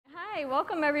Hi,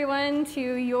 welcome everyone to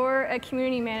You're a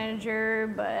Community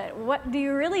Manager, but what do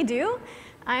you really do?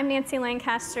 I'm Nanci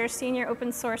Lancaster, Senior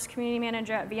Open Source Community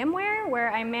Manager at VMware,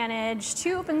 where I manage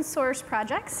 2 open source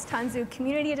projects, Tanzu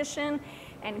Community Edition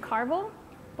and Carvel.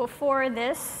 Before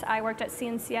this, I worked at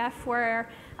CNCF, where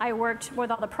I worked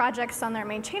with all the projects on their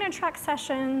maintainer track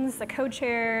sessions, the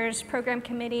co-chairs, program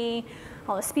committee,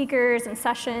 all the speakers and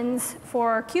sessions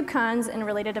for KubeCons and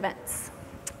related events.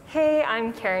 Hey,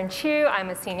 I'm Karen Chu. I'm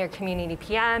a senior community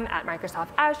PM at Microsoft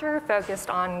Azure, focused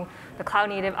on the cloud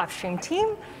native upstream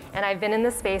team. And I've been in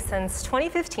this space since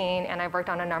 2015, and I've worked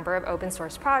on a number of open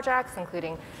source projects,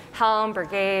 including Helm,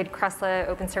 Brigade, Crestlet,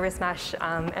 Open Service Mesh,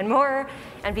 and more.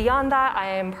 And beyond that, I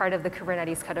am part of the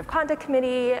Kubernetes Code of Conduct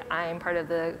Committee. I'm part of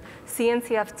the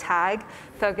CNCF TAG,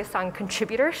 focused on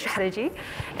contributor strategy.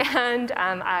 And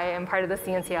I am part of the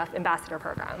CNCF Ambassador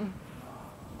Program.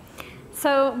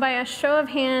 So by a show of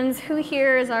hands, who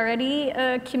here is already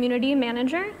a community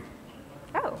manager?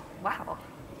 Oh, wow.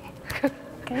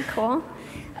 Okay, cool.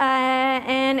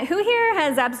 And who here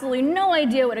has absolutely no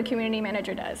idea what a community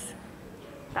manager does?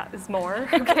 That is more,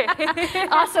 okay.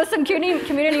 Also, some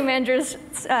community managers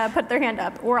put their hand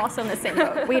up. We're also in the same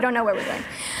boat. We don't know what we're doing.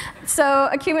 So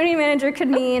a community manager could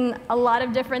mean a lot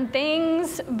of different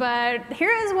things, but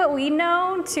here is what we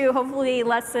know to hopefully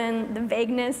lessen the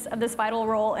vagueness of this vital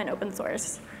role in open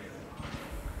source.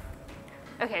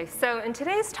 Okay, so in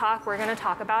today's talk, we're going to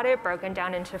talk about it broken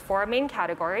down into 4 main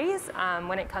categories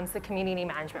when it comes to community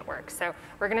management work. So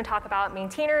we're going to talk about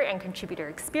maintainer and contributor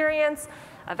experience,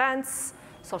 events,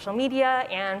 social media,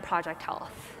 and project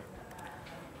health.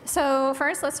 So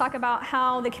first, let's talk about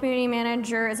how the community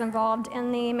manager is involved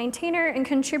in the maintainer and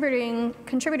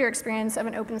contributor experience of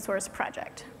an open source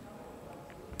project.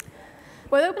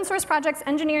 With open source projects,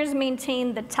 engineers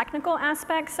maintain the technical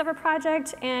aspects of a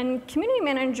project, and community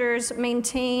managers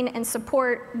maintain and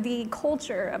support the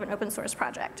culture of an open source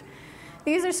project.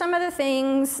 These are some of the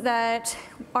things that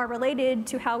are related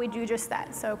to how we do just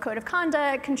that. So code of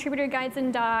conduct, contributor guides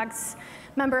and docs,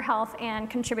 member health, and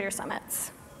contributor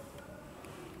summits.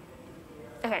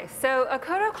 Okay, so a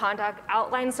code of conduct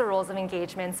outlines the rules of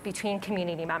engagements between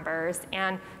community members,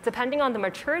 and depending on the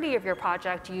maturity of your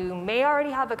project, you may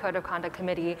already have a code of conduct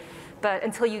committee, but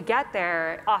until you get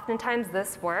there, oftentimes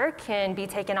this work can be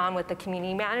taken on with the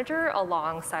community manager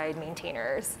alongside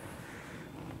maintainers.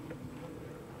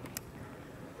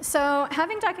 So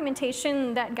having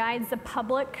documentation that guides the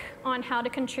public on how to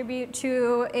contribute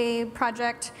to a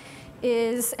project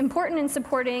is important in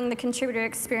supporting the contributor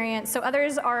experience, so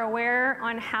others are aware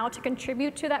on how to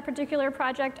contribute to that particular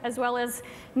project, as well as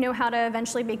know how to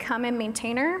eventually become a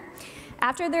maintainer.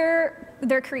 After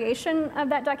their creation of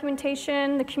that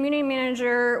documentation, the community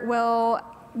manager will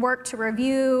work to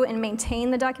review and maintain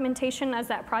the documentation as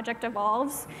that project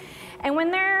evolves. And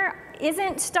when there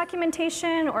isn't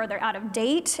documentation or they're out of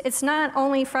date, it's not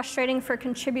only frustrating for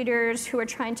contributors who are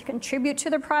trying to contribute to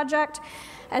the project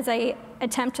as they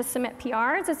attempt to submit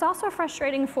PRs, it's also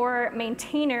frustrating for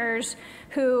maintainers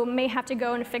who may have to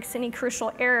go and fix any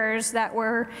crucial errors that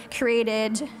were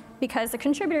created because the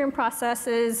contributing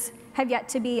processes have yet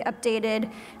to be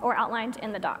updated or outlined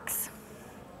in the docs.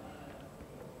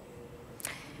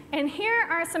 And here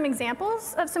are some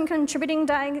examples of some contributing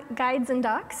guides and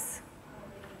docs.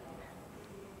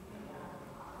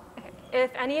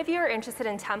 If any of you are interested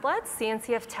in templates,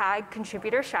 CNCF TAG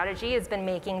Contributor Strategy has been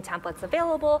making templates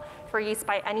available for use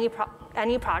by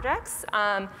any projects.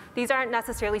 These aren't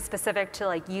necessarily specific to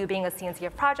like you being a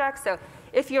CNCF project. So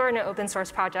if you're in an open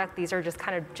source project, these are just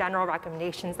kind of general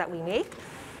recommendations that we make.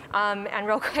 And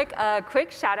real quick, a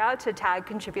quick shout out to Tag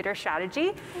Contributor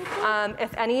Strategy.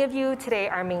 If any of you today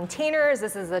are maintainers,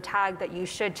 this is a tag that you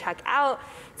should check out.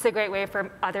 It's a great way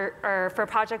for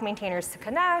project maintainers to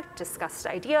connect, discuss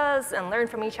ideas, and learn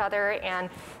from each other. And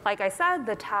like I said,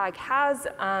 the tag has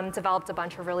developed a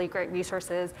bunch of really great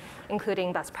resources,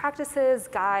 including best practices,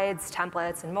 guides,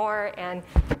 templates, and more. And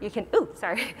you can,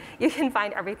 you can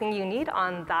find everything you need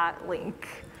on that link.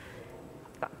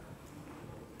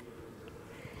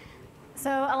 So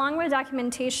along with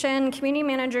documentation, community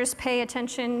managers pay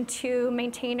attention to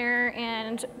maintainer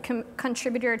and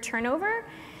contributor turnover.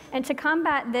 And to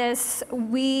combat this,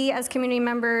 we as community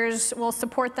members will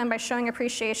support them by showing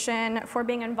appreciation for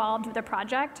being involved with the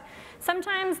project.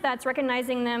 Sometimes that's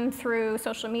recognizing them through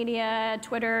social media,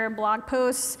 Twitter, blog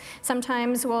posts.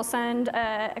 Sometimes we'll send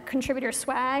a contributor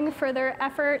swag for their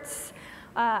efforts.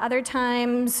 Other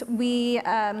times we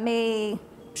may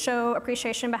show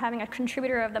appreciation by having a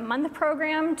contributor of the month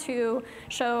program to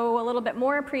show a little bit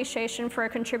more appreciation for a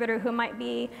contributor who might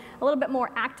be a little bit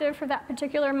more active for that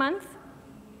particular month.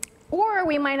 Or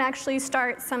we might actually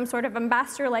start some sort of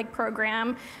ambassador-like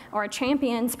program or a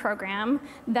champions program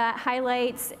that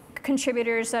highlights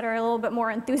contributors that are a little bit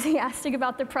more enthusiastic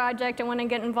about the project and want to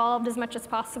get involved as much as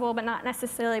possible, but not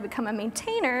necessarily become a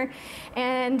maintainer.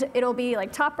 And it'll be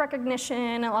like top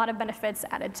recognition, a lot of benefits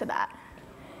added to that.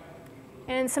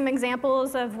 And some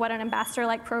examples of what an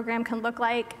ambassador-like program can look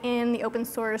like in the open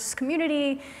source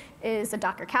community is the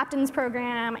Docker Captains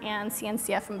program and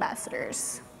CNCF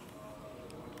ambassadors.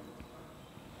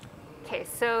 Okay,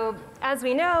 so as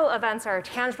we know, events are a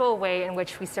tangible way in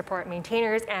which we support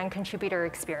maintainers and contributor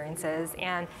experiences.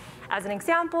 And as an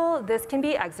example, this can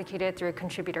be executed through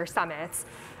contributor summits,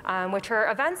 which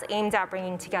are events aimed at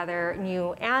bringing together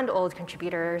new and old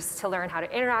contributors to learn how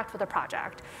to interact with a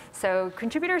project. So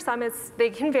contributor summits, they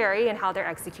can vary in how they're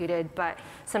executed, but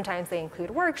sometimes they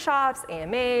include workshops,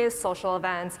 AMAs, social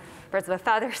events, birds of a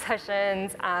feather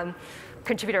sessions,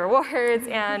 contributor awards,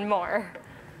 and more.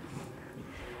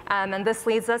 And this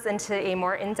leads us into a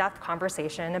more in-depth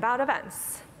conversation about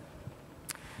events.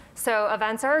 So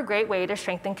events are a great way to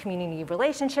strengthen community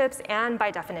relationships and,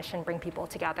 by definition, bring people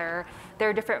together. There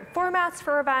are different formats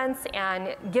for events,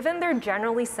 and given they're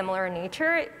generally similar in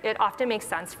nature, it often makes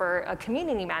sense for a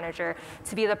community manager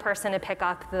to be the person to pick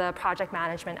up the project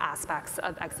management aspects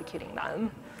of executing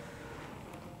them.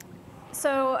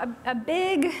 So a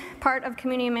big part of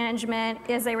community management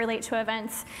as they relate to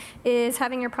events is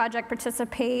having your project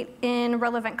participate in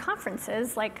relevant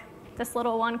conferences like this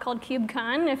little one called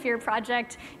KubeCon if your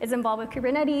project is involved with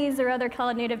Kubernetes or other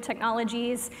cloud-native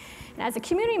technologies. And as a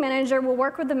community manager, we'll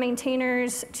work with the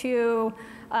maintainers to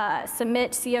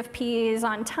submit CFPs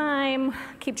on time,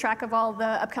 keep track of all the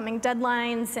upcoming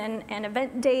deadlines and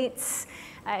event dates.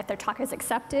 If their talk is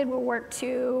accepted, we'll work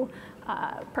to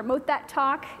promote that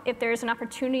talk. If there's an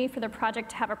opportunity for the project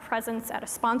to have a presence at a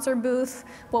sponsor booth,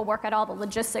 we'll work at all the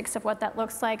logistics of what that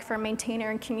looks like for maintainer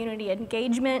and community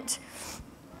engagement.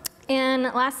 And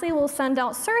lastly, we'll send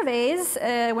out surveys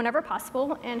whenever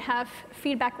possible and have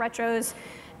feedback retros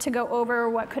to go over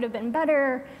what could have been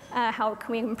better, how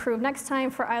can we improve next time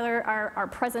for either our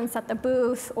presence at the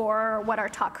booth or what our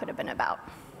talk could have been about.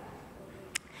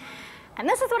 And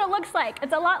this is what it looks like.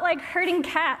 It's a lot like herding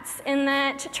cats in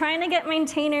that trying to get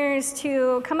maintainers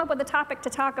to come up with a topic to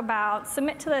talk about,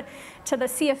 submit to the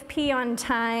CFP on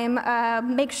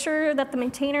time, make sure that the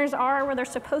maintainers are where they're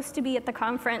supposed to be at the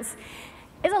conference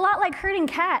is a lot like herding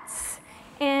cats.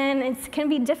 And it can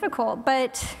be difficult,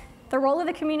 but the role of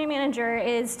the community manager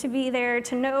is to be there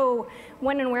to know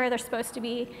when and where they're supposed to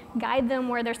be, guide them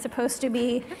where they're supposed to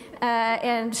be,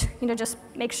 and just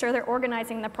make sure they're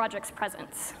organizing the project's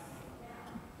presence.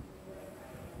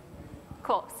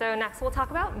 Cool, so next we'll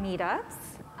talk about meetups.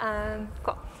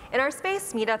 Cool. In our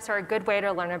space, meetups are a good way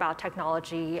to learn about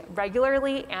technology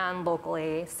regularly and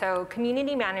locally. So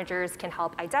community managers can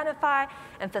help identify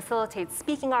and facilitate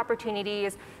speaking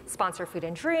opportunities, sponsor food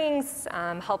and drinks,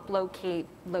 help locate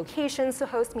locations to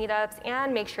host meetups,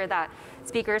 and make sure that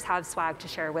speakers have swag to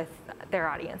share with their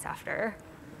audience after.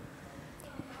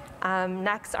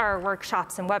 Next are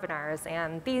workshops and webinars,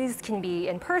 and these can be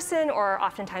in person or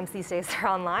oftentimes these days they're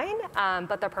online,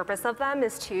 but the purpose of them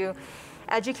is to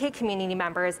educate community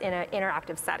members in an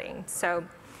interactive setting. So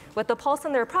with the pulse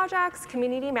on their projects,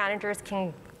 community managers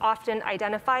can often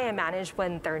identify and manage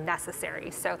when they're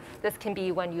necessary. So this can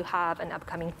be when you have an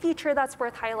upcoming feature that's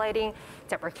worth highlighting,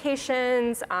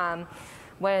 deprecations,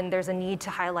 when there's a need to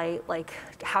highlight like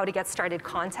how to get started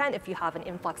content if you have an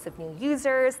influx of new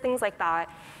users, things like that.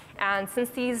 And since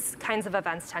these kinds of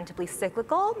events tend to be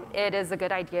cyclical, it is a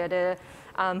good idea to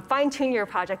fine-tune your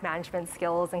project management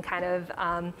skills and kind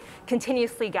of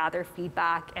continuously gather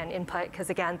feedback and input, because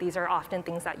again, these are often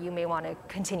things that you may want to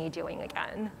continue doing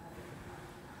again.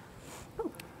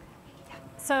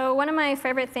 So one of my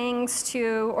favorite things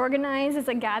to organize is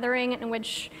a gathering in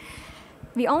which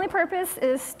the only purpose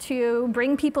is to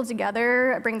bring people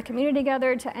together, bring the community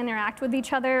together to interact with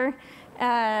each other.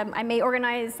 I may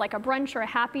organize like a brunch or a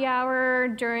happy hour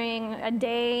during a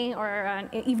day or an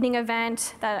evening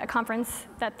event that a conference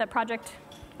that the project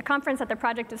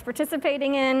is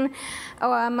participating in,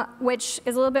 which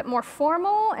is a little bit more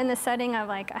formal in the setting of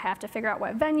like I have to figure out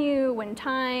what venue, when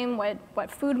time,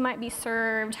 what food might be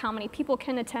served, how many people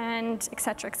can attend, et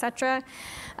cetera, et cetera.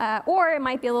 Or it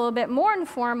might be a little bit more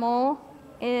informal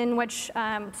in which,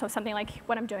 so something like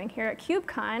what I'm doing here at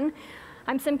KubeCon,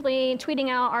 I'm simply tweeting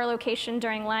out our location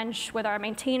during lunch with our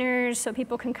maintainers so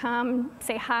people can come,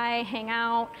 say hi, hang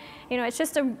out. It's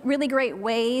just a really great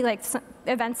way, like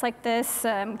events like this,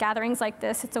 gatherings like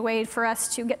this, it's a way for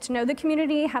us to get to know the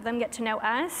community, have them get to know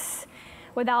us,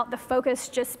 without the focus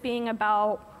just being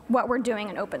about what we're doing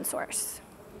in open source.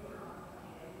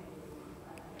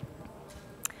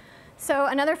 So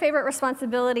another favorite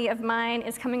responsibility of mine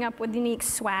is coming up with unique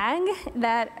swag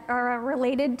that are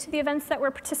related to the events that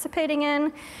we're participating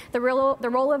in. The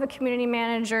role of a community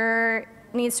manager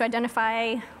needs to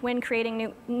identify when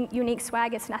creating unique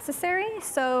swag is necessary.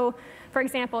 So for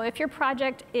example, if your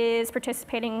project is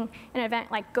participating in an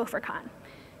event like GopherCon,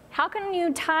 how can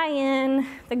you tie in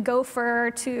the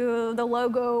gopher to the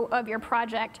logo of your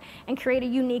project and create a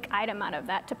unique item out of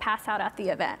that to pass out at the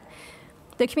event?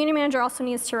 The community manager also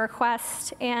needs to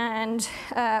request and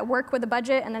work with the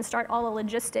budget and then start all the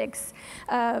logistics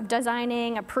of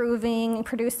designing, approving,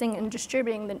 producing, and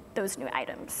distributing those new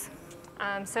items.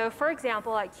 So for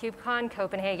example, at KubeCon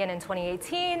Copenhagen in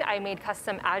 2018, I made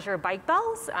custom Azure bike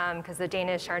bells because the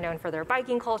Danish are known for their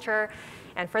biking culture.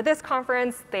 And for this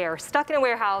conference, they are stuck in a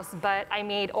warehouse, but I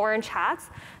made orange hats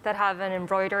that have an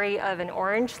embroidery of an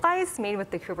orange slice made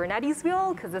with the Kubernetes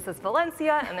wheel, because this is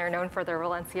Valencia, and they're known for their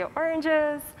Valencia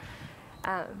oranges.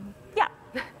 So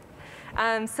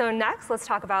next, let's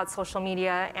talk about social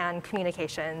media and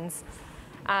communications.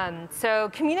 So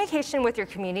communication with your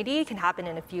community can happen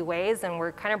in a few ways, and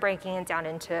we're kind of breaking it down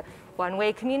into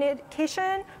one-way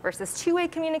communication versus two-way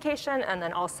communication, and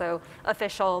then also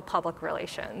official public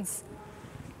relations.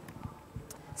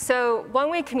 So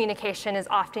one-way communication is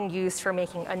often used for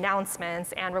making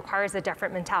announcements and requires a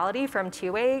different mentality from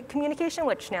two-way communication,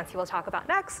 which Nanci will talk about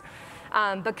next.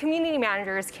 But community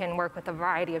managers can work with a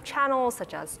variety of channels,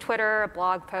 such as Twitter,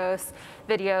 blog posts,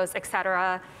 videos, et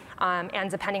cetera. And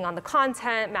depending on the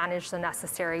content, manage the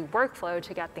necessary workflow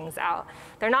to get things out.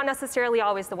 They're not necessarily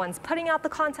always the ones putting out the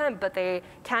content, but they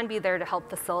can be there to help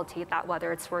facilitate that,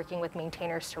 whether it's working with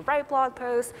maintainers to write blog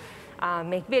posts,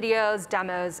 make videos,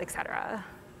 demos, et cetera.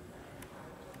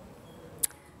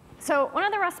 So one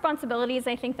of the responsibilities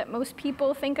I think that most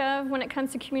people think of when it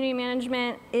comes to community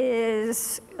management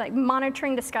is like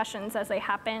monitoring discussions as they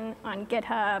happen on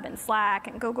GitHub and Slack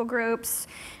and Google Groups.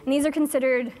 And these are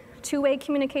considered two-way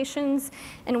communications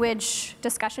in which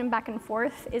discussion back and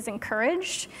forth is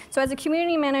encouraged. So as a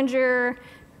community manager,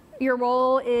 your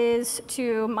role is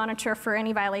to monitor for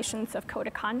any violations of code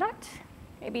of conduct.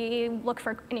 Maybe look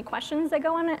for any questions that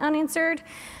go unanswered.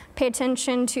 Pay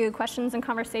attention to questions and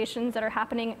conversations that are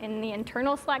happening in the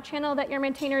internal Slack channel that your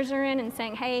maintainers are in and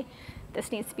saying, hey,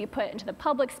 this needs to be put into the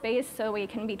public space so we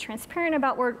can be transparent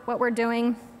about what we're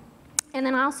doing. And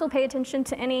then also pay attention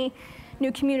to any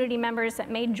new community members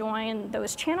that may join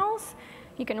those channels.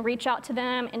 You can reach out to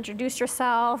them, introduce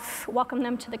yourself, welcome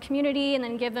them to the community, and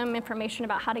then give them information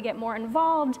about how to get more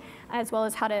involved, as well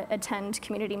as how to attend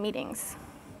community meetings.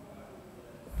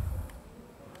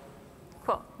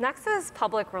 Cool. Next is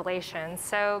public relations.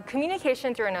 So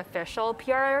communication through an official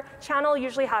PR channel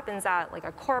usually happens at like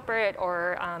a corporate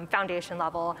or foundation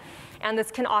level. And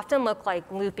this can often look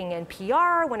like looping in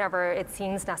PR whenever it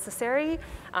seems necessary,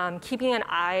 keeping an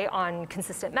eye on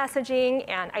consistent messaging,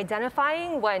 and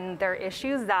identifying when there are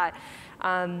issues that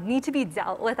need to be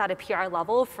dealt with at a PR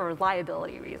level for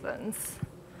liability reasons.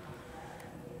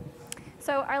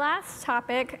 So our last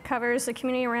topic covers the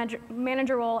community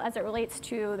manager role as it relates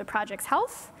to the project's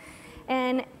health.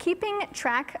 And keeping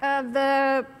track of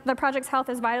the project's health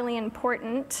is vitally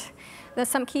important. There's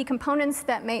some key components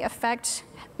that may affect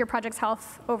your project's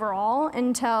health overall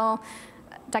until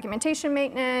documentation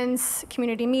maintenance,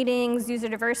 community meetings, user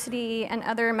diversity, and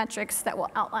other metrics that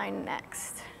we'll outline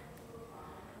next.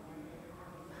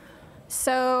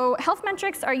 So health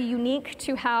metrics are unique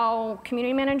to how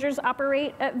community managers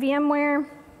operate at VMware.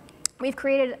 We've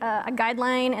created a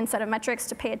guideline and set of metrics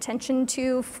to pay attention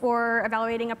to for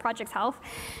evaluating a project's health.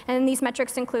 And these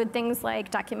metrics include things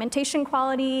like documentation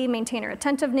quality, maintainer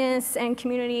attentiveness, and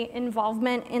community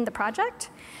involvement in the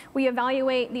project. We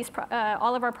evaluate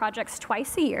all of our projects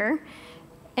twice a year,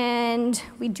 and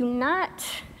we do not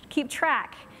keep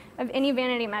track of any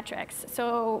vanity metrics.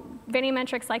 So vanity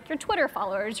metrics like your Twitter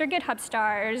followers, your GitHub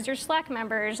stars, your Slack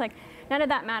members, like none of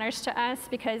that matters to us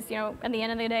because at the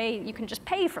end of the day, you can just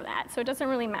pay for that. So it doesn't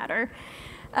really matter.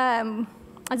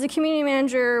 As a community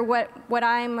manager, what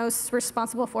I'm most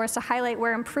responsible for is to highlight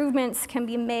where improvements can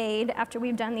be made after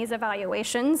we've done these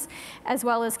evaluations, as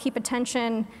well as keep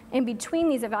attention in between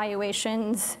these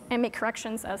evaluations and make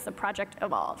corrections as the project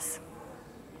evolves.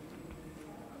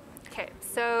 Okay,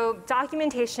 so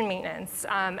documentation maintenance.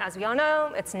 As we all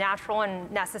know, it's natural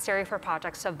and necessary for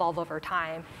projects to evolve over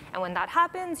time. And when that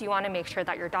happens, you want to make sure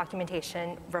that your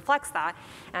documentation reflects that.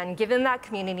 And given that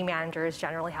community managers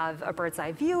generally have a bird's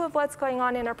eye view of what's going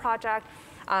on in a project,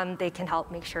 they can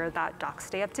help make sure that docs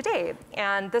stay up to date.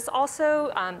 And this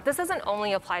also, this doesn't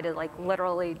only apply to like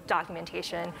literally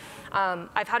documentation.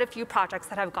 I've had a few projects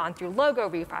that have gone through logo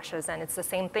refreshes, and it's the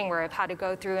same thing where I've had to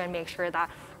go through and make sure that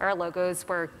our logos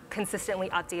were consistently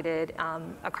updated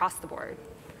across the board.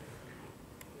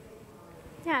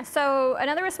 Yeah, so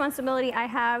another responsibility I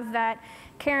have that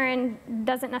Karen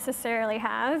doesn't necessarily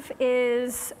have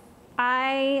is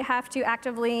I have to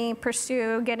actively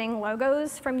pursue getting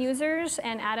logos from users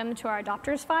and add them to our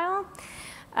adopters file.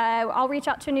 I'll reach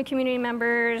out to new community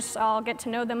members, I'll get to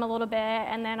know them a little bit,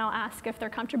 and then I'll ask if they're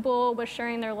comfortable with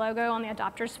sharing their logo on the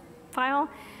adopters file.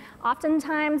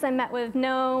 Oftentimes I'm met with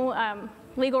no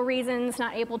legal reasons,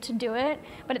 not able to do it,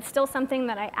 but it's still something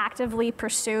that I actively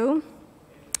pursue.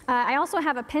 I also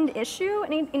have a pinned issue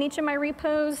in each of my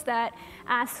repos that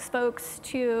asks folks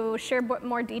to share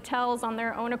more details on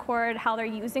their own accord, how they're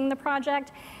using the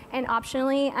project, and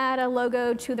optionally add a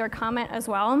logo to their comment as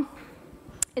well.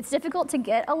 It's difficult to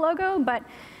get a logo, but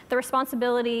the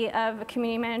responsibility of a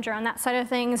community manager on that side of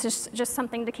things is just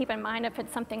something to keep in mind if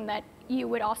it's something that you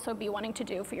would also be wanting to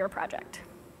do for your project.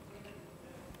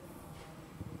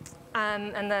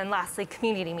 And then lastly,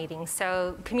 community meetings.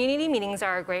 So community meetings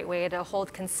are a great way to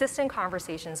hold consistent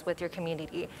conversations with your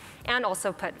community and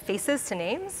also put faces to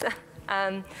names.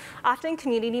 Often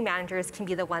community managers can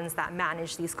be the ones that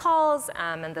manage these calls,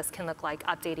 and this can look like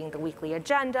updating the weekly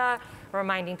agenda,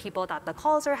 reminding people that the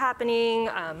calls are happening,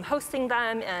 hosting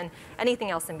them, and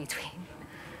anything else in between.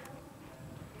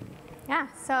 Yeah,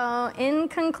 so in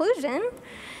conclusion,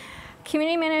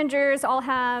 community managers all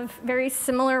have very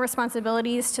similar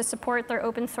responsibilities to support their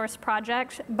open source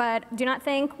project, but do not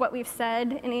think what we've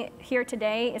said here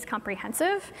today is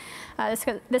comprehensive.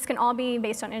 This can all be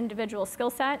based on individual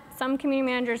skill set. Some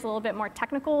community managers are a little bit more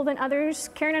technical than others.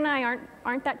 Karen and I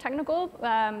aren't that technical,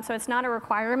 so it's not a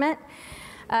requirement.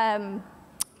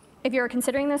 If you're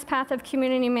considering this path of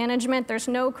community management, there's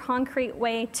no concrete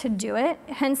way to do it,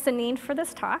 hence the need for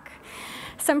this talk.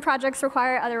 Some projects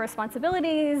require other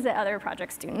responsibilities that other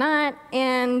projects do not,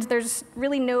 and there's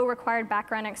really no required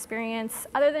background experience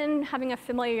other than having a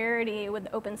familiarity with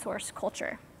open source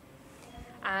culture.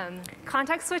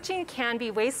 Context switching can be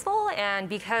wasteful, and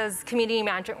because community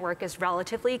management work is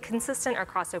relatively consistent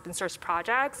across open source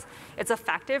projects, it's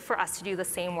effective for us to do the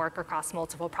same work across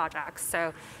multiple projects.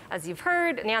 So as you've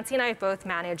heard, Nanci and I both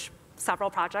manage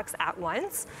several projects at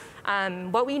once.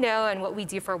 What we know and what we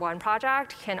do for one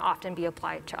project can often be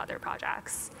applied to other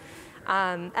projects.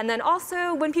 And then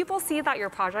also, when people see that your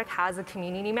project has a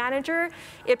community manager,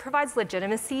 it provides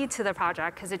legitimacy to the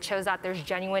project because it shows that there's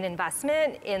genuine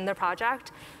investment in the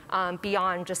project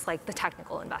beyond just like the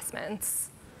technical investments.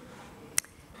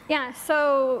 Yeah,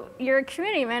 so you're a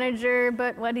community manager,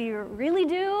 but what do you really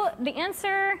do? The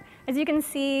answer, as you can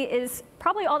see, is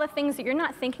probably all the things that you're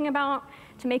not thinking about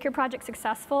to make your project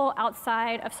successful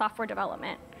outside of software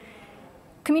development.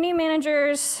 Community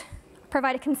managers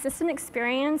provide a consistent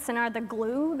experience and are the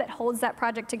glue that holds that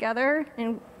project together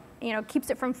and keeps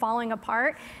it from falling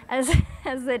apart as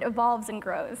it evolves and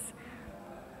grows.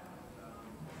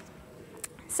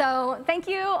 So thank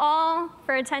you all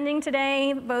for attending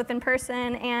today, both in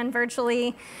person and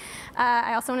virtually.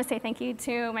 I also want to say thank you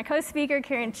to my co-speaker,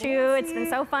 Karen Chu. It's been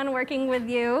so fun working with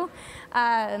you.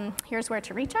 Here's where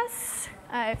to reach us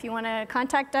if you want to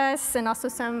contact us, and also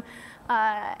some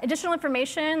additional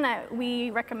information that we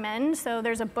recommend. So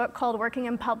there's a book called Working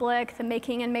in Public, The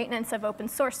Making and Maintenance of Open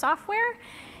Source Software.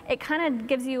 It kind of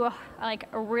gives you a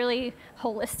really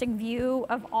holistic view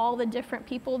of all the different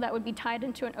people that would be tied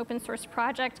into an open source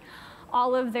project,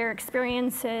 all of their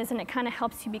experiences, and it kind of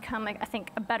helps you become, I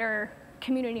think, a better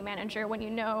community manager when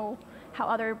you know how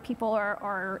other people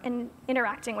are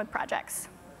interacting with projects.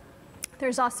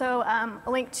 There's also a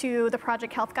link to the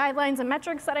project health guidelines and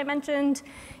metrics that I mentioned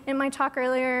in my talk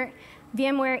earlier.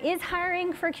 VMware is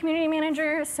hiring for a community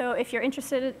manager, so if you're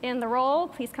interested in the role,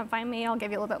 please come find me. I'll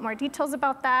give you a little bit more details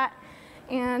about that.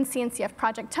 And CNCF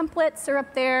project templates are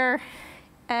up there.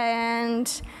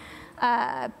 And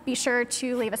be sure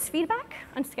to leave us feedback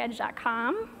on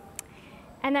sketch.com.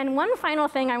 And then one final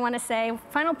thing I want to say,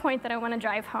 final point that I want to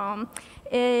drive home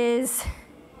is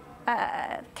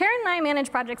Karen and I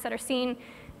manage projects that are seen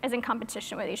as in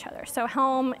competition with each other, so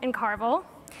Helm and Carvel.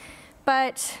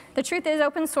 But the truth is,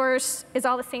 open source is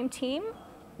all the same team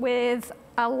with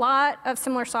a lot of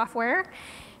similar software,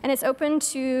 and it's open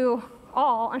to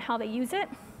all on how they use it.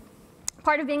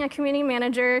 Part of being a community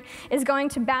manager is going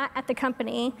to bat at the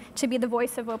company to be the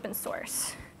voice of open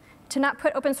source, to not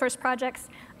put open source projects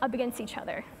up against each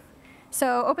other.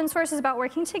 So open source is about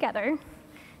working together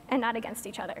and not against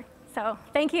each other. So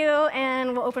thank you,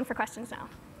 and we'll open for questions now.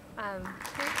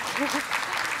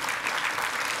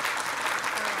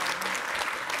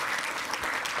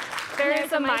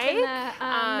 there's a mic in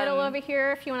the middle over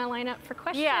here if you want to line up for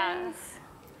questions. Yeah.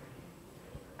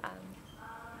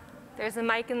 There's a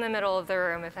mic in the middle of the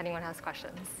room if anyone has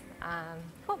questions.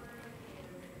 Cool.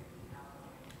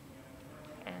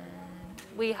 And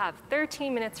we have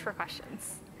 13 minutes for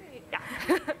questions. Yeah.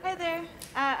 Hi there.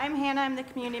 I'm Hannah. I'm the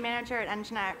community manager at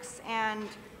Nginx, and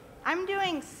I'm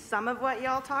doing some of what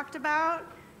y'all talked about,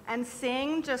 and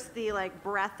seeing just the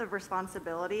breadth of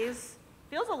responsibilities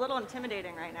feels a little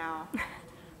intimidating right now.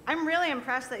 I'm really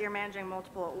impressed that you're managing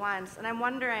multiple at once, and I'm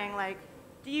wondering,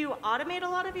 do you automate a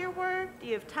lot of your work? Do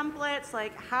you have templates?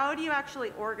 How do you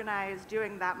actually organize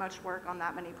doing that much work on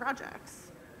that many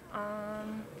projects?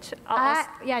 I'll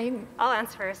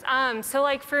answer first.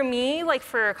 So for me,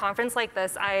 for a conference like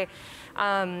this, a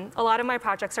lot of my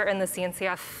projects are in the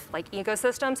CNCF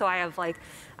ecosystem. So I have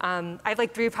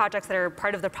 3 projects that are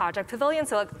part of the project pavilion.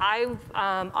 So I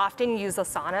often use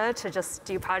Asana to just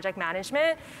do project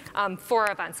management for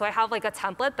events. So I have a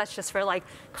template that's just for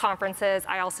conferences.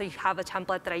 I also have a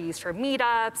template that I use for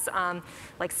meetups,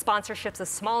 sponsorships of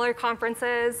smaller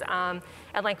conferences, and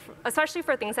especially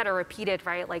for things that are repeated,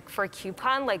 right? For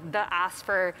KubeCon, the ask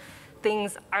for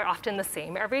things are often the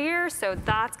same every year. So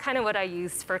that's kind of what I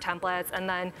use for templates. And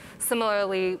then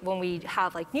similarly, when we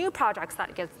have new projects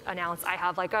that get announced, I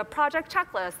have a project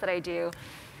checklist that I do.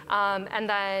 And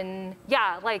then,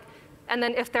 and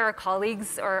then if there are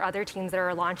colleagues or other teams that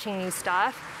are launching new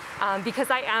stuff, because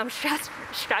I am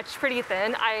stretched pretty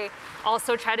thin, I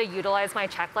also try to utilize my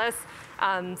checklist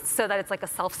so that it's a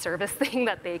self-service thing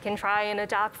that they can try and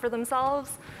adapt for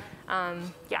themselves.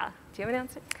 Yeah, do you have an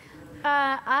answer?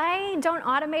 I don't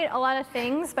automate a lot of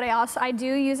things, but I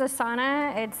do use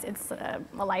Asana. It's a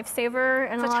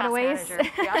lifesaver in a lot of ways.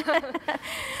 Yeah.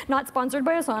 Not sponsored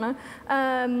by Asana.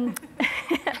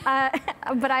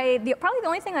 But probably the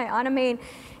only thing I automate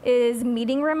is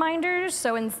meeting reminders.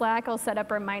 So in Slack, I'll set up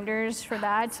reminders for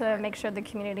that to make sure the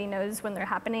community knows when they're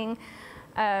happening.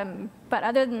 But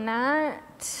other than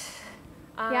that,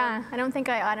 yeah, I don't think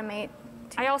I automate.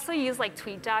 I also use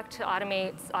TweetDeck to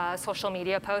automate social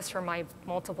media posts for my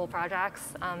multiple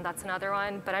projects. That's another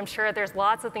one. But I'm sure there's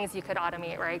lots of things you could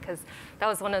automate, right? Because that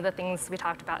was one of the things we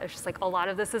talked about. It's just a lot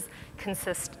of this is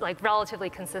relatively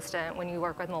consistent when you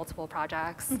work with multiple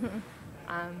projects. Mm-hmm.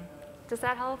 Does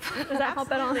that help? Does that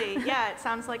help at all? Yeah, it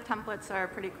sounds like templates are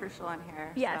pretty crucial in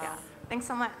here. Yes. So, thanks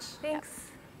so much.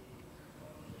 Thanks.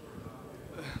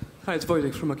 Hi, it's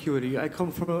Wojtek from Acuity. I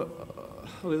come from a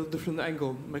little different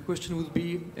angle. My question would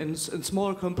be, in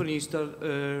smaller companies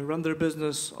that run their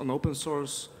business on open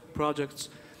source projects,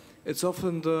 it's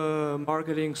often the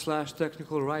marketing /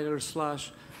 technical writer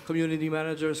 / community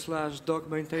manager / doc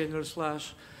maintainer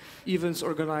 / events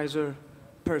organizer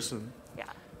person. Yeah.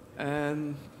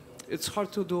 And it's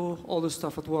hard to do all this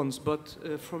stuff at once, but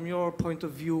from your point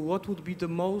of view, what would be the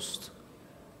most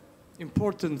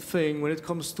important thing when it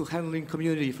comes to handling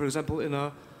community? For example, in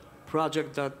a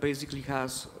project that basically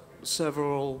has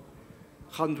several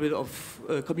hundred of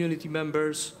community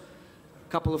members,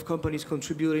 a couple of companies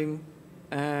contributing,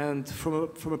 and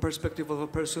from a perspective of a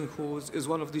person who is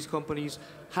one of these companies,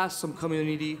 has some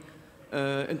community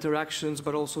interactions,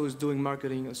 but also is doing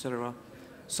marketing, etc.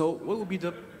 So what would be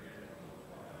the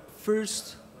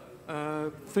first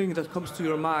thing that comes to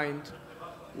your mind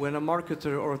when a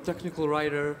marketer or a technical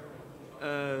writer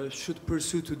should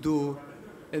pursue to do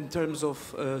in terms of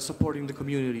supporting the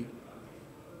community?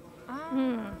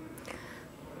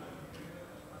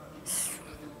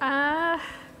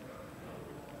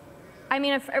 I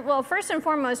mean, well, first and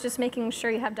foremost, just making sure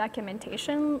you have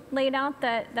documentation laid out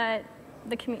that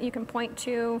you can point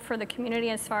to for the community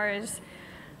as far as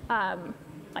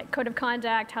code of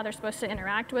conduct, how they're supposed to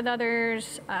interact with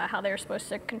others, how they're supposed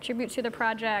to contribute to the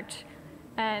project.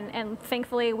 And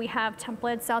thankfully, we have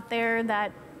templates out there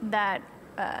that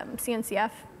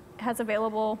CNCF has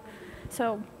available.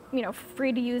 So,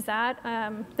 free to use that.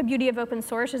 The beauty of open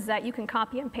source is that you can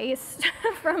copy and paste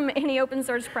from any open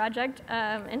source project,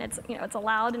 and it's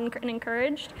allowed and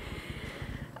encouraged.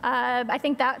 I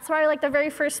think that's probably the very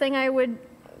first thing I would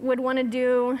want to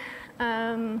do.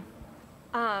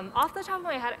 Off the top of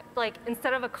my head,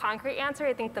 instead of a concrete answer,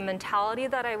 I think the mentality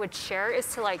that I would share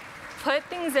is to put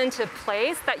things into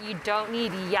place that you don't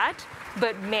need yet,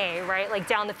 but may, right?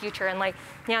 Down the future. And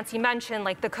Nanci mentioned,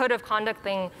 the code of conduct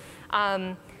thing,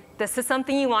 this is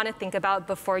something you want to think about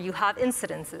before you have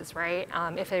incidences, right?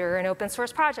 If you're an open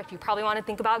source project, you probably want to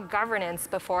think about governance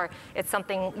before it's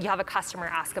something you have a customer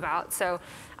ask about. So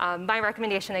my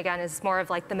recommendation, again, is more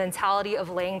of the mentality of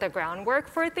laying the groundwork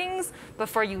for things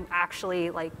before you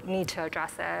actually need to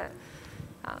address it.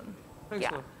 Thanks,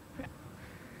 yeah.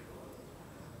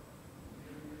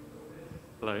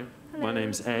 Hello. Hello. My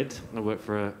name's Ed. I work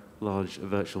for a large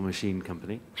virtual machine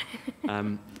company.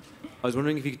 I was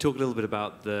wondering if you could talk a little bit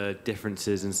about the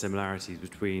differences and similarities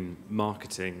between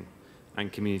marketing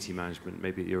and community management,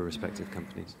 maybe at your respective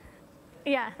companies.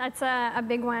 Yeah, that's a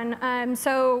big one.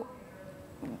 So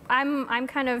I'm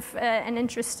kind of an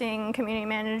interesting community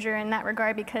manager in that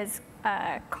regard because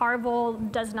Carvel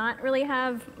does not really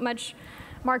have much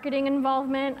marketing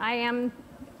involvement. I am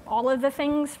all of the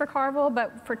things for Carvel,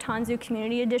 but for Tanzu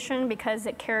Community Edition, because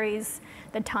it carries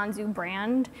the Tanzu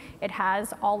brand, it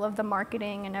has all of the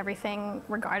marketing and everything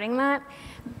regarding that.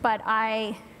 But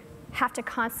I have to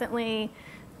constantly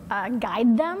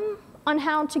guide them on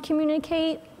how to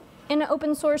communicate in an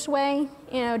open source way,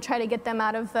 try to get them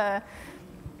out of the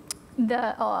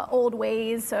old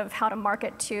ways of how to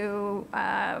market to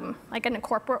like in a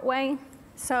corporate way.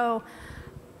 So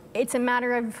it's a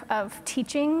matter of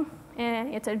teaching.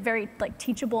 And it's a very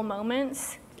teachable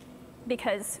moments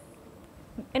because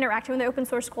interacting with the open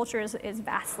source culture is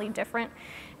vastly different,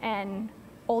 and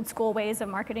old school ways of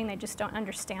marketing, they just don't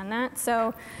understand that.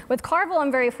 So with Carvel,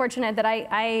 I'm very fortunate that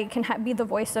I can be the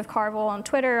voice of Carvel on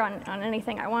Twitter, on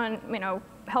anything I want,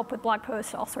 help with blog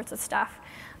posts, all sorts of stuff.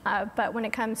 But when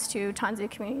it comes to Tanzu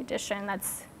Community Edition,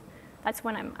 that's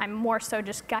when I'm more so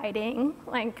just guiding,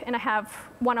 and I have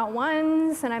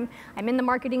one-on-ones, and I'm in the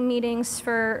marketing meetings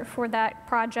for that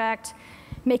project,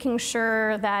 making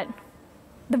sure that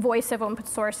the voice of open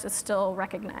source is still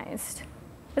recognized.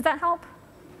 Does that help?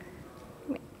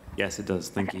 Yes, it does.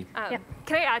 Thank you. Yeah.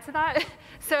 Can I add to that?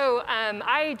 So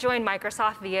I joined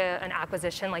Microsoft via an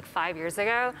acquisition 5 years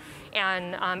ago,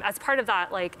 and as part of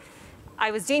that, I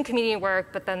was doing community work,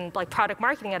 but then product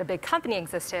marketing at a big company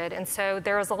existed. And so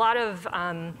there was a lot of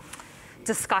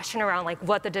discussion around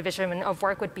what the division of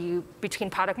work would be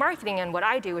between product marketing and what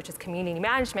I do, which is community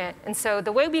management. And so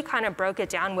the way we kind of broke it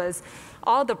down was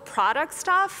all the product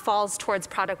stuff falls towards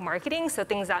product marketing. So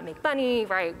things that make money,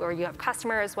 right, where you have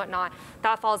customers, whatnot,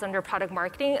 that falls under product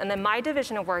marketing. And then my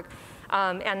division of work,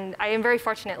 and I am very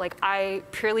fortunate, I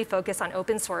purely focus on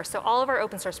open source. So all of our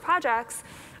open source projects,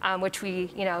 which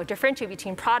we differentiate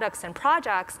between products and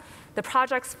projects, the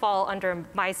projects fall under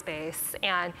my space.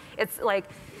 And it's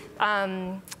I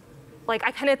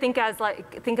kind of think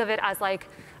of it as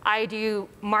I do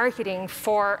marketing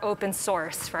for open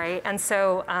source, right? And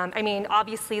so,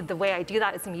 obviously the way I do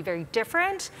that is gonna be very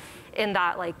different in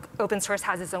that open source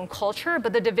has its own culture,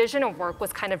 but the division of work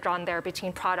was kind of drawn there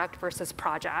between product versus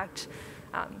project.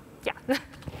 Yeah.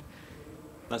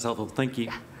 That's helpful. Thank you.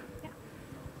 Yeah.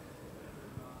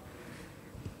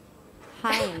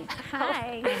 Hi.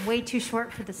 Hi. I'm way too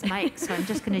short for this mic, so I'm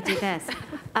just going to do this.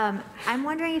 I'm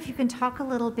wondering if you can talk a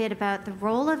little bit about the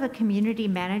role of a community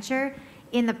manager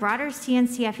in the broader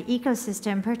CNCF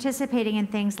ecosystem, participating in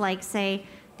things like, say,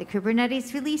 the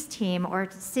Kubernetes release team or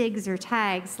SIGs or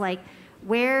tags.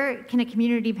 Where can a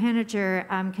community manager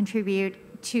contribute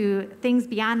to things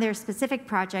beyond their specific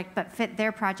project, but fit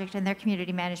their project and their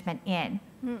community management in?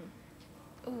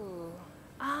 Ooh.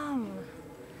 I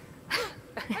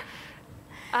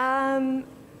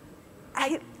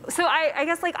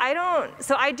guess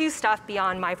I do stuff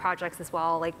beyond my projects as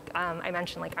well. I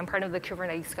mentioned, I'm part of the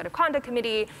Kubernetes Code of Conduct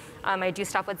Committee. I do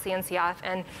stuff with CNCF,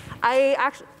 and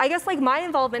I guess my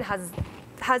involvement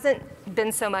hasn't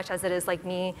been so much as it is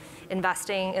me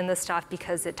investing in this stuff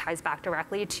because it ties back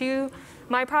directly to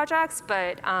my projects,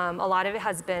 but a lot of it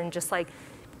has been just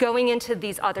going into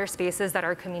these other spaces that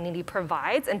our community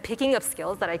provides and picking up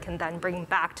skills that I can then bring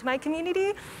back to my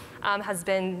community has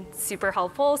been super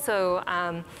helpful. So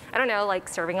I don't know,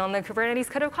 serving on the Kubernetes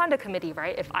Code of Conduct Committee,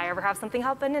 right? If I ever have something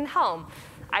happen in Helm,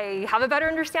 I have a better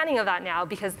understanding of that now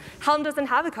because Helm doesn't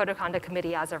have a Code of Conduct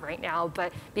Committee as of right now,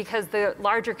 but because the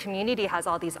larger community has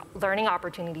all these learning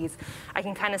opportunities, I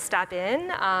can kind of step in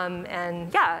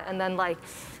and then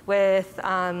with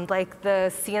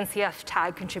the CNCF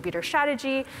tag contributor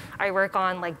strategy, I work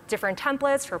on different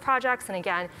templates for projects, and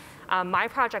again, my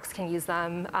projects can use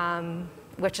them,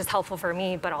 which is helpful for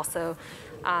me, but also,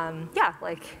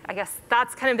 I guess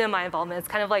that's kind of been my involvement. It's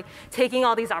kind of taking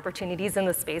all these opportunities in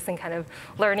the space and kind of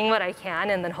learning what I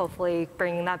can, and then hopefully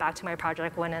bringing that back to my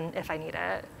project when and if I need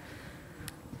it.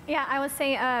 Yeah, I would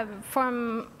say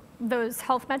from those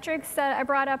health metrics that I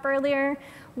brought up earlier,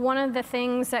 one of the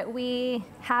things that we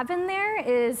have in there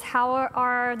is how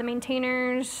are the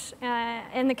maintainers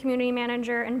and the community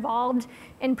manager involved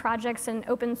in projects and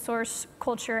open source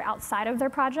culture outside of their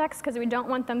projects, because we don't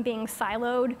want them being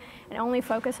siloed and only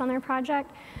focus on their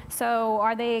project. So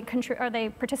are they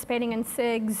participating in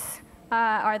SIGs?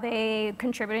 Are they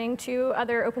contributing to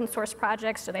other open source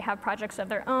projects? Do they have projects of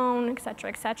their own, et cetera,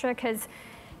 et cetera? Because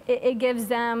it gives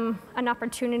them an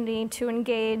opportunity to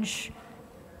engage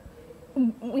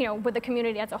with the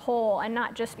community as a whole and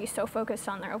not just be so focused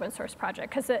on their open source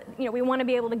project. Because we want to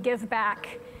be able to give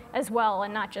back as well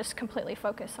and not just completely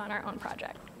focus on our own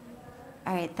project.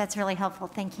 All right, that's really helpful.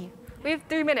 Thank you. We have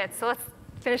 3 minutes, so let's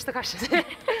finish the question.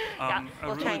 A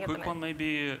really quick one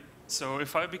maybe. So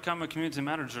if I become a community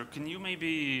manager, can you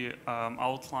maybe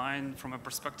outline from a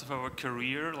perspective of a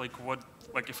career, like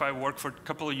if I work for a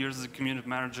couple of years as a community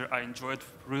manager, I enjoy it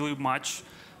really much,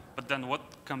 but then what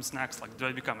comes next? Like, do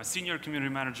I become a senior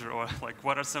community manager, or like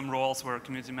what are some roles where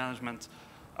community management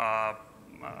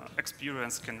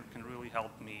experience can really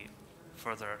help me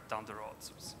further down the road?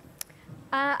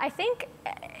 I think,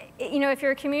 if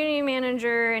you're a community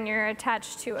manager and you're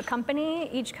attached to a company,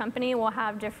 each company will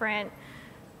have different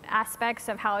aspects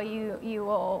of how you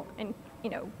will,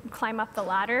 climb up the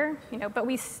ladder. But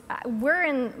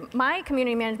my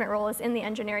community management role is in the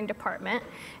engineering department,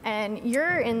 and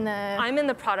you're in the. I'm in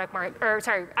the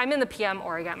I'm in the PM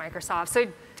org at Microsoft. So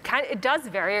it does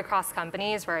vary across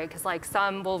companies, right? Because like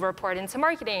some will report into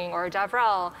marketing or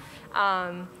DevRel.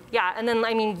 Yeah, and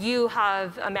then you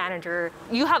have a manager,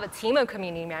 you have a team of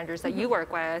community managers that you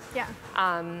work with. Yeah.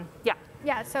 Yeah.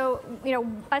 Yeah, so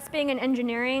us being in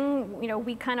engineering,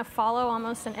 we kind of follow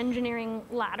almost an engineering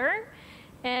ladder.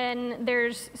 And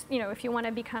there's, if you want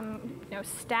to become,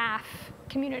 staff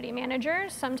community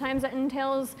managers, sometimes that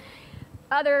entails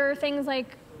other things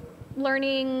like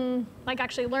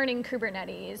actually learning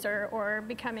Kubernetes or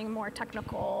becoming more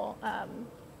technical.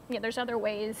 There's other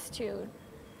ways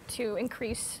to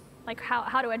increase,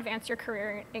 how to advance your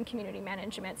career in community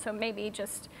management. So maybe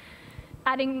just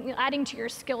adding to your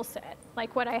skill set,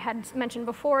 like what I had mentioned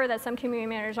before, that some community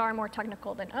managers are more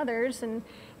technical than others, and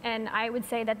I would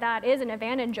say that is an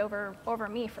advantage over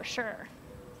me for sure.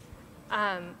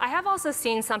 I have also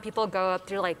seen some people go up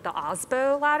through like the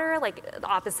OSPO ladder, like the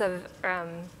Office of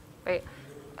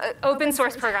Open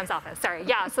Source Programs Office. Sorry,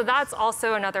 yeah. So that's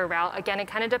also another route. Again, it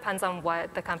kind of depends on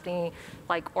what the company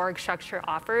org structure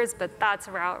offers, but that's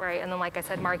a route, right? And then, like I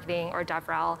said, marketing or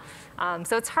DevRel.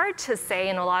 So it's hard to say,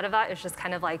 and a lot of that is just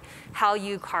kind of like how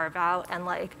you carve out and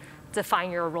define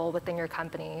your role within your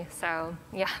company. So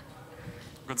yeah.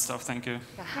 Good stuff. Thank you.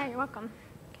 Yeah, you're welcome.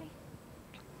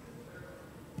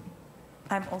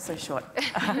 I'm also short.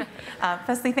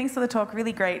 Firstly, thanks for the talk,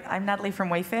 really great. I'm Natalie from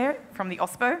Wayfair, from the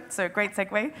OSPO, so great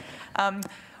segue.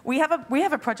 We have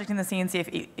a project in the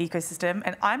CNCF ecosystem,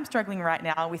 and I'm struggling right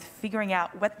now with figuring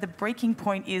out what the breaking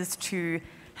point is to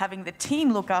having the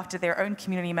team look after their own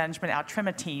community management, our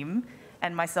Tremor team,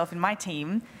 and myself and my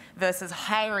team, versus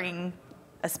hiring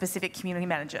a specific community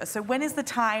manager. So when is the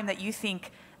time that you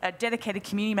think a dedicated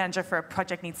community manager for a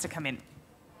project needs to come in?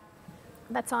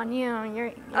 That's on you.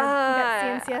 You've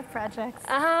got CNCF projects.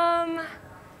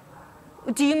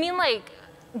 Do you mean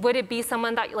would it be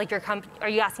someone that your company? Are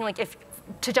you asking if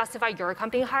to justify your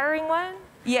company hiring one?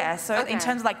 Yeah. So Okay. in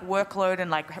terms of workload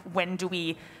and when do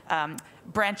we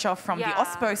branch off from the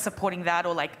OSPO supporting that,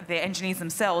 or the engineers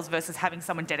themselves versus having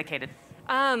someone dedicated?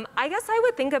 I guess I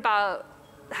would think about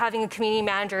having a community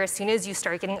manager as soon as you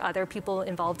start getting other people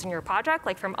involved in your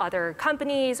project, from other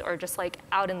companies or just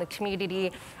out in the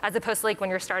community, as opposed to when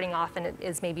you're starting off and it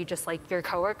is maybe just your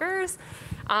coworkers.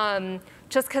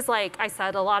 Just because, I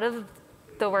said, a lot of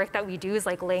the work that we do is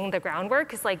laying the groundwork,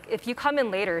 because if you come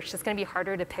in later, it's just going to be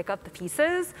harder to pick up the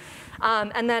pieces.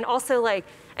 And then also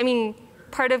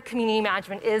part of community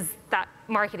management is that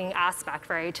marketing aspect,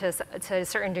 right, to a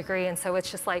certain degree. And so it's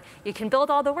just you can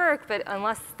build all the work, but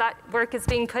unless that work is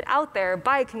being put out there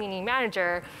by a community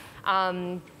manager,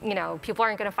 people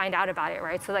aren't going to find out about it,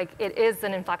 right? So it is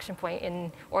an inflection point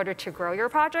in order to grow your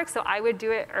project. So I would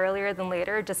do it earlier than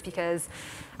later, just because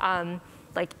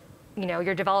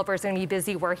your developers are going to be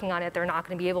busy working on it. They're not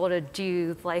going to be able to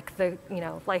do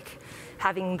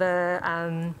having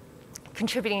the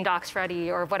contributing docs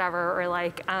ready or whatever,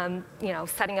 or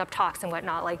setting up talks and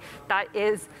whatnot.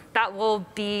 That will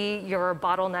be your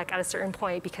bottleneck at a certain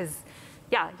point, because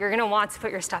you're going to want to put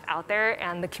your stuff out there,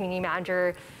 and the community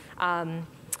manager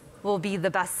will be the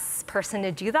best person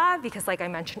to do that, because like I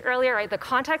mentioned earlier, right, the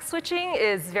context switching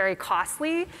is very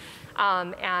costly.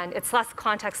 And it's less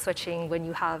context switching when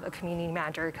you have a community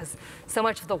manager, because so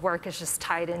much of the work is just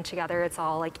tied in together. It's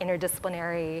all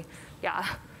interdisciplinary. Yeah.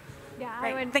 Yeah,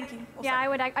 Right. Thank you.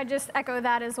 I just echo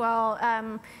that as well.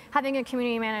 Having a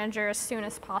community manager as soon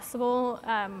as possible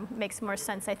makes more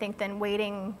sense, I think, than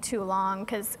waiting too long,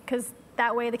 because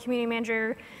that way the community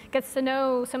manager gets to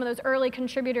know some of those early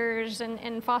contributors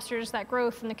and fosters that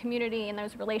growth in the community and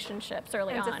those relationships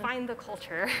early on. And define the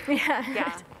culture. Yeah.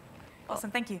 Yeah.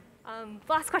 Awesome. Thank you.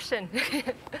 Last question.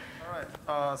 All right.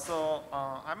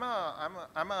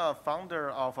 I'm a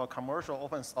founder of a commercial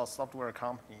open source software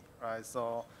company, right?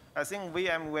 So I think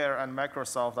VMware and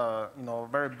Microsoft are,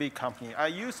 very big company. I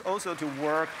used also to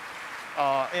work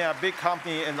in a big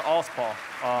company in OSPO.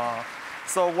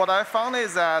 So what I found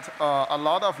is that a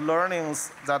lot of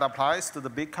learnings that applies to the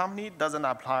big company doesn't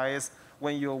apply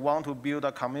when you want to build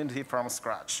a community from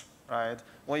scratch, right?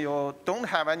 When you don't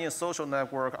have any social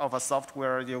network of a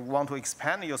software, you want to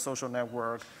expand your social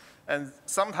network. And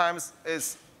sometimes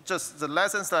it's just the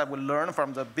lessons that we learn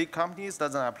from the big companies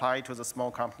doesn't apply to the small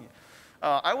company.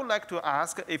 I would like to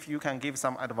ask if you can give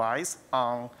some advice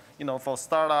on, for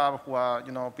startup who are,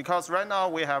 because right now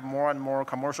we have more and more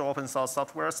commercial open source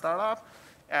software startup.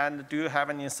 And do you have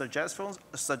any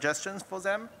suggestions for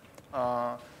them?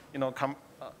 For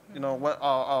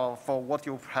what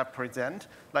you have present,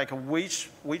 like which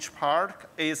part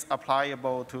is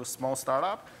applicable to small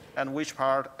startup, and which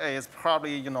part is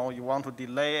probably you want to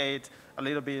delay it a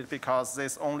little bit because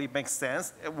this only makes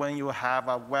sense when you have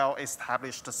a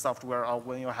well-established software or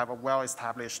when you have a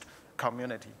well-established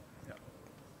community. Yeah.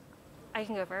 I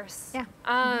can go first. Yeah.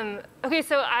 Okay,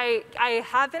 so I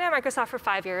have been at Microsoft for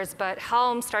 5 years, but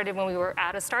Helm started when we were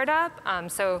at a startup.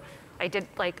 So I did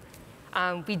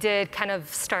we did kind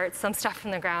of start some stuff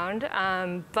from the ground.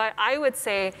 But I would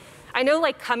say, I know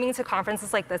coming to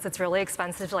conferences like this, it's really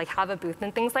expensive to have a booth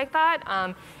and things like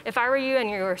that. If I were you and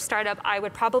you were a startup, I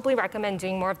would probably recommend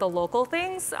doing more of the local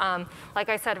things. Like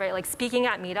I said, right, speaking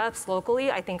at meetups locally,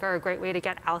 I think are a great way to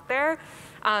get out there.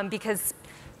 Because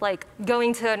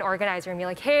going to an organizer and be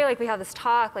like, hey, we have this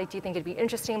talk, do you think it'd be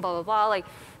interesting, blah, blah, blah.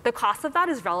 The cost of that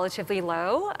is relatively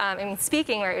low. I mean,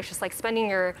 speaking, right, it's just spending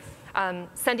your,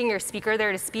 sending your speaker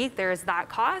there to speak, there's that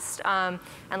cost, and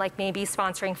maybe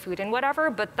sponsoring food and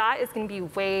whatever, but that is gonna be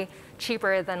way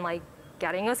cheaper than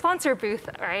getting a sponsor booth,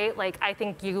 right? I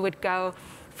think you would go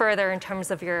further in terms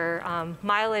of your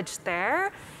mileage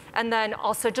there. And then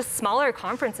also just smaller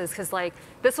conferences, because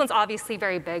this one's obviously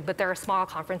very big, but there are small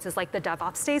conferences like the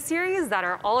DevOps Day series that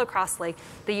are all across the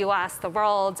US, the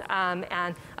world,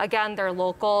 and again, they're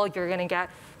local. You're gonna get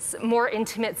more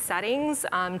intimate settings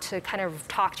to kind of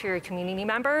talk to your community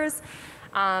members.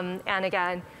 And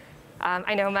again,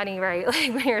 I know money, right?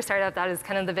 When you're a startup, that is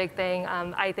kind of the big thing.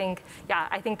 I think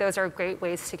those are great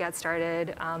ways to get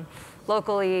started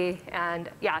locally, and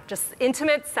just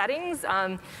intimate settings.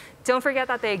 Don't forget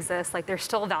that they exist. They're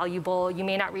still valuable. You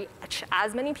may not reach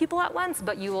as many people at once,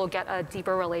 but you will get a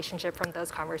deeper relationship from those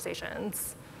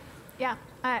conversations. Yeah,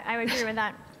 I would agree with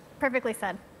that. Perfectly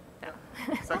said. Yeah.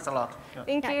 Thanks a lot. Yeah.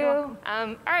 Thank you.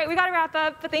 All right, we got to wrap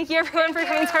up, but thank you everyone for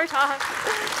coming to our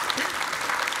talk.